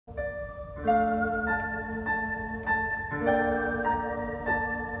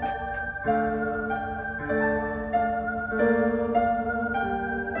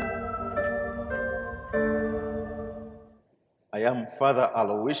am Father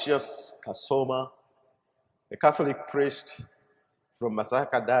Aloysius Kasoma, a Catholic priest from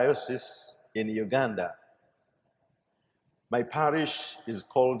Masaka Diocese in Uganda. My parish is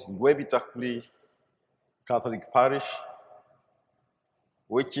called Liguori Catholic Parish,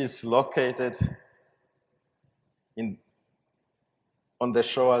 which is located on the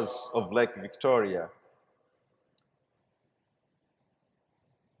shores of Lake Victoria.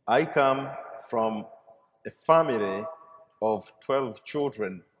 I come from a family of 12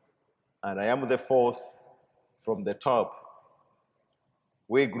 children, and I am the fourth from the top.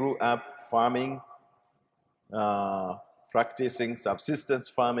 We grew up farming, practicing subsistence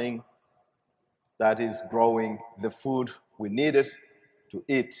farming, that is growing the food we needed to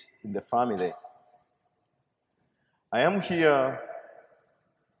eat in the family. I am here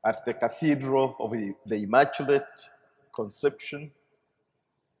at the Cathedral of the Immaculate Conception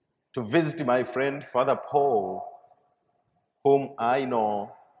to visit my friend Father Paul, whom I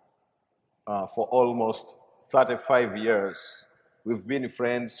know for almost 35 years. We've been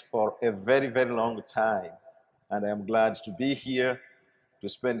friends for a very, very long time, and I'm glad to be here to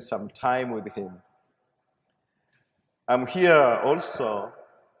spend some time with him. I'm here also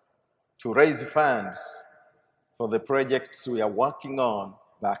to raise funds for the projects we are working on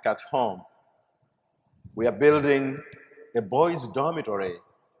back at home. We are building a boys' dormitory,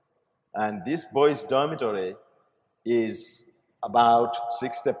 and this boys' dormitory is about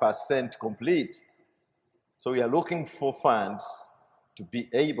 60% complete. So we are looking for funds to be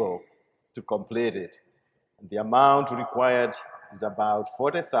able to complete it. And the amount required is about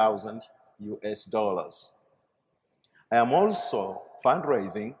 $40,000 US. I am also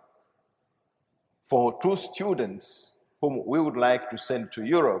fundraising for 2 students whom we would like to send to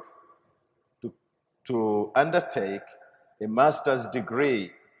Europe to undertake a master's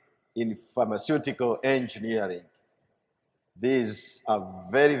degree in pharmaceutical engineering. These are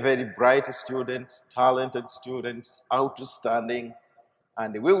very, very bright students, talented students, outstanding,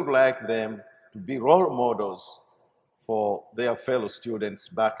 and we would like them to be role models for their fellow students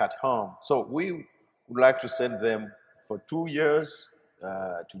back at home. So we would like to send them for 2 years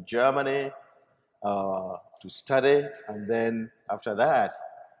to Germany to study, and then after that,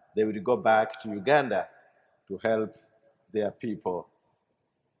 they would go back to Uganda to help their people.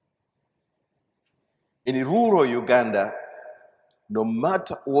 In rural Uganda, no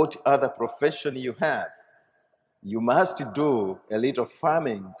matter what other profession you have, you must do a little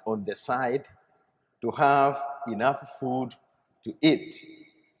farming on the side to have enough food to eat.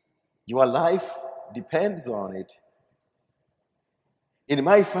 Your life depends on it. In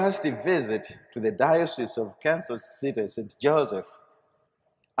my first visit to the Diocese of Kansas City, St. Joseph,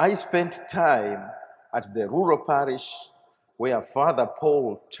 I spent time at the rural parish where Father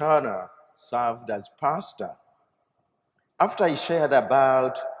Paul Turner served as pastor. After I shared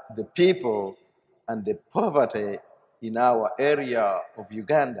about the people and the poverty in our area of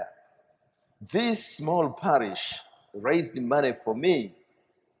Uganda, this small parish raised money for me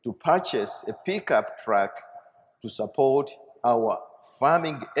to purchase a pickup truck to support our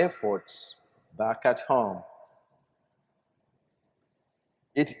farming efforts back at home.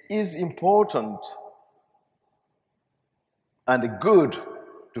 It is important and good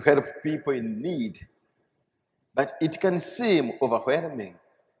to help people in need, but it can seem overwhelming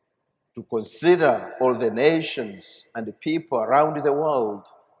to consider all the nations and the people around the world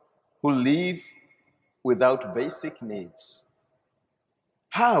who live without basic needs.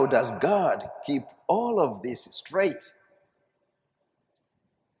 How does God keep all of this straight?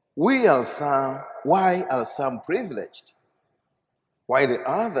 Why are some privileged, while the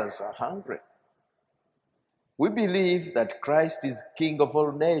others are hungry? We believe that Christ is King of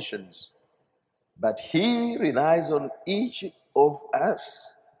all nations, but he relies on each of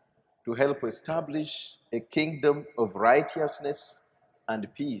us to help establish a kingdom of righteousness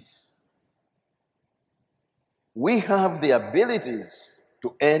and peace. We have the abilities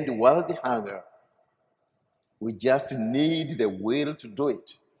to end world hunger. We just need the will to do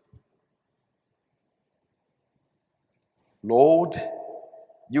it. Lord,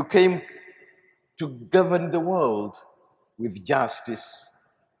 you came to govern the world with justice.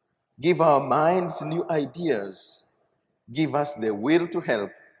 Give our minds new ideas. Give us the will to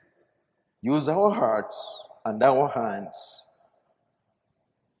help. Use our hearts and our hands.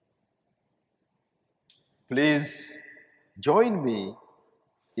 Please join me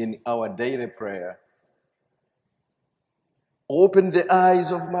in our daily prayer. Open the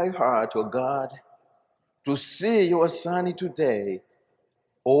eyes of my heart, O God, to see your Son today.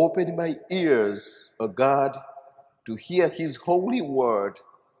 Open my ears, O God, to hear his holy word.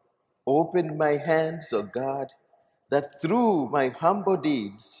 Open my hands, O God, that through my humble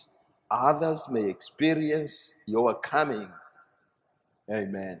deeds, others may experience your coming.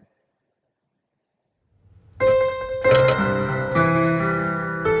 Amen.